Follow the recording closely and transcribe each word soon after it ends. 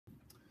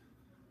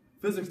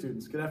Physics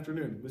students, good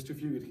afternoon. Mr.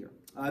 Fugit here.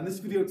 In this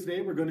video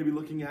today, we're going to be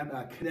looking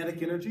at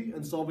kinetic energy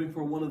and solving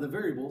for one of the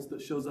variables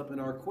that shows up in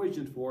our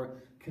equation for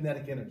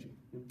kinetic energy.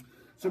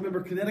 So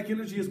remember, kinetic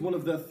energy is one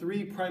of the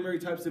three primary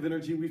types of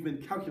energy we've been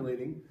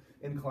calculating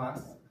in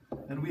class.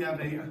 And we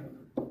have a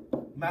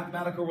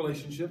mathematical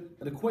relationship,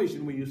 an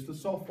equation we use to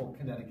solve for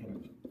kinetic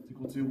energy. It's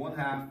equal to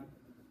 1/2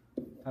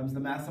 times the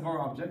mass of our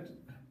object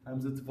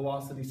times its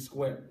velocity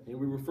squared. And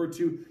we refer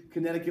to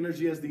kinetic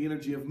energy as the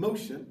energy of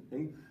motion.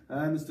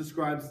 And this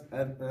describes,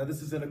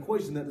 this is an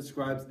equation that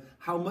describes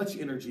how much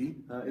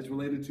energy is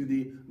related to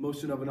the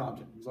motion of an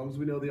object. As long as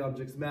we know the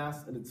object's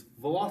mass and its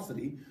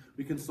velocity,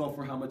 we can solve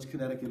for how much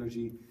kinetic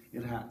energy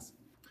it has.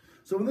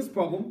 So in this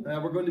problem,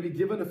 we're going to be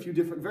given a few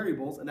different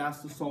variables and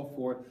asked to solve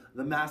for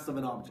the mass of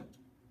an object.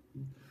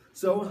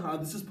 So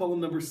this is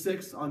problem number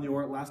 6 on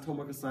your last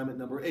homework assignment,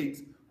 number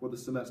 8 for the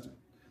semester.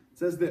 It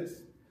says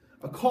this: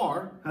 a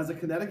car has a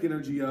kinetic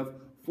energy of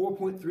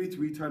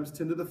 4.33 times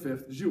 10 to the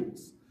 5th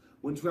joules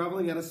when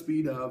traveling at a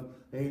speed of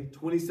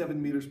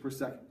 27 meters per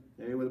second,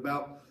 with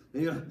about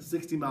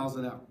 60 miles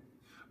an hour.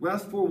 We're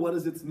asked for what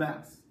is its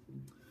mass.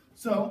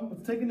 So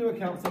let's take into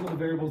account some of the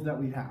variables that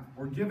we have.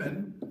 We're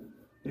given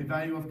a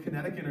value of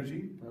kinetic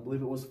energy. I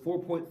believe it was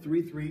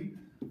 4.33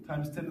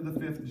 times 10 to the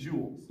 5th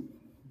joules.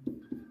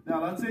 Now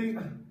that's a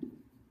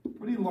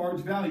pretty large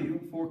value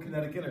for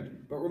kinetic energy.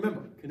 But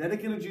remember,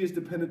 kinetic energy is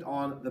dependent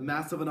on the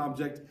mass of an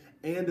object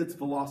and its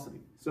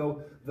velocity.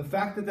 So the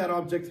fact that that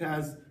object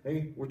has,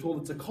 we're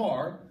told it's a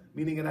car,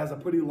 meaning it has a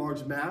pretty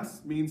large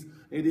mass, means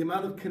the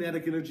amount of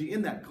kinetic energy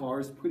in that car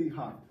is pretty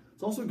high.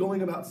 It's also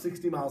going about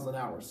 60 miles an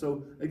hour.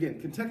 So again,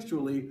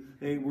 contextually,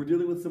 we're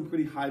dealing with some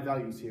pretty high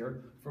values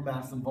here for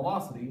mass and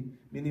velocity,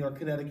 meaning our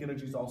kinetic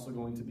energy is also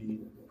going to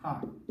be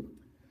high.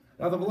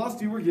 Now the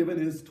velocity we're given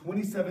is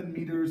 27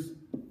 meters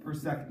per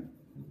second.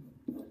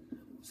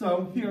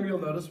 So here you'll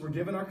notice we're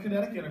given our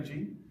kinetic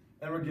energy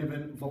and we're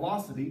given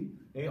velocity.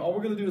 All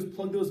we're going to do is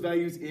plug those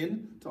values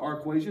in to our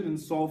equation and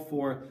solve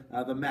for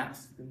the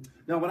mass.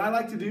 Now what I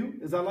like to do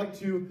is I like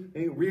to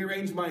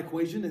rearrange my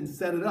equation and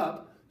set it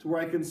up to where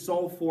I can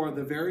solve for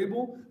the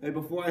variable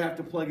before I have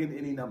to plug in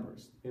any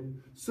numbers.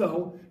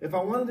 So if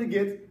I wanted to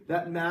get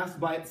that mass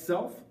by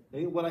itself,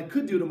 what I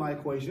could do to my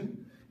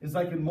equation is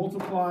I can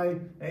multiply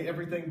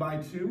everything by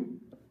 2.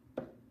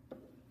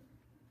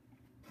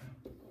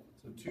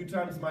 So 2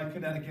 times my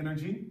kinetic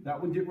energy,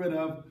 that would get rid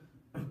of,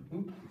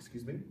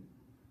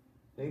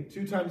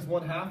 2 times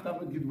 1/2, that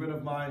would get rid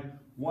of my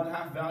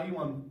 1/2 value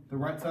on the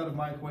right side of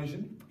my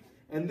equation.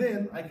 And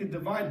then I could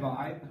divide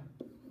by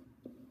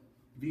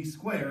v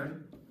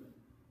squared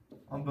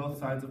on both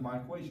sides of my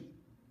equation.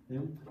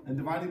 And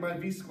dividing by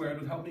v squared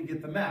would help me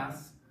get the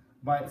mass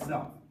by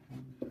itself.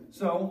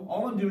 So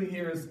all I'm doing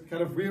here is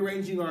kind of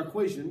rearranging our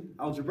equation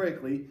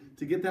algebraically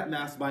to get that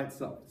mass by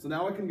itself. So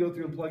now I can go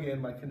through and plug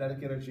in my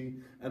kinetic energy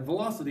and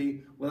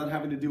velocity without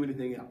having to do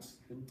anything else.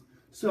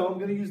 So I'm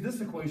going to use this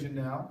equation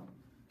now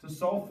to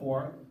solve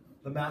for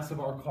the mass of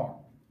our car.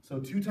 So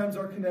 2 times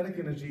our kinetic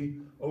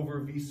energy over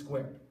v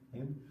squared.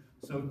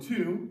 So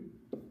 2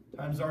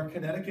 times our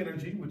kinetic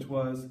energy, which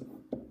was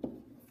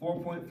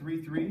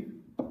 4.33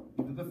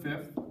 to the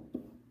 5th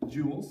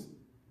joules,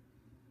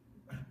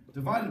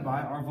 divided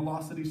by our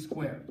velocity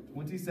squared,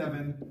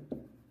 27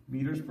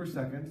 meters per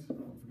second.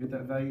 Don't forget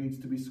that value needs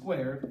to be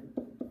squared,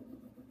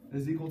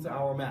 is equal to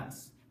our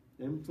mass.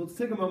 So let's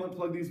take a moment and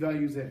plug these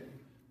values in.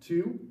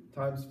 2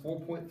 times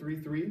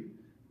 4.33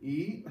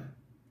 e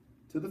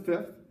to the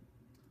 5th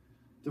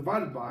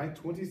divided by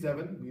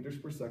 27 meters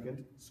per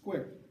second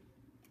squared.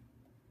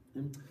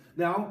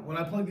 Now, when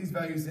I plug these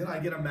values in,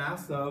 I get a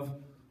mass of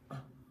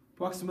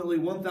approximately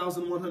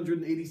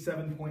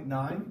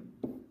 1,187.9.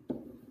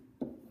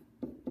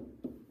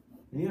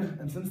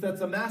 And since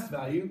that's a mass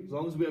value, as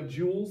long as we have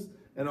joules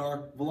and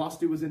our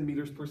velocity was in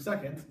meters per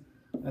second,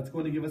 that's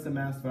going to give us a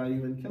mass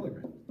value in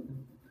kilograms.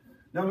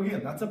 Now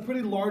again, that's a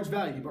pretty large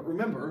value, but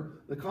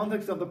remember, the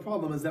context of the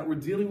problem is that we're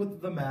dealing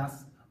with the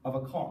mass of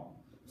a car.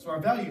 So our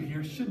value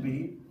here should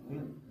be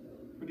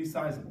pretty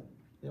sizable.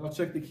 I'll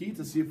check the key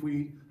to see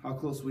how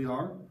close we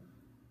are.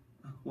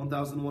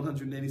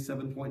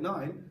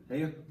 1,187.9.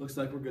 Hey, looks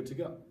like we're good to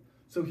go.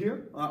 So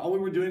here, all we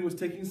were doing was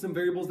taking some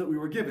variables that we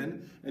were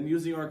given and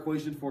using our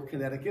equation for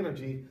kinetic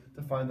energy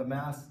to find the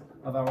mass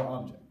of our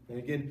object. And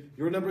again,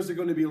 your numbers are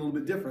going to be a little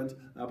bit different,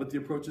 but the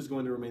approach is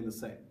going to remain the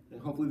same. And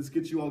hopefully this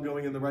gets you all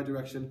going in the right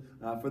direction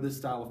for this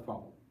style of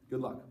problem. Good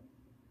luck.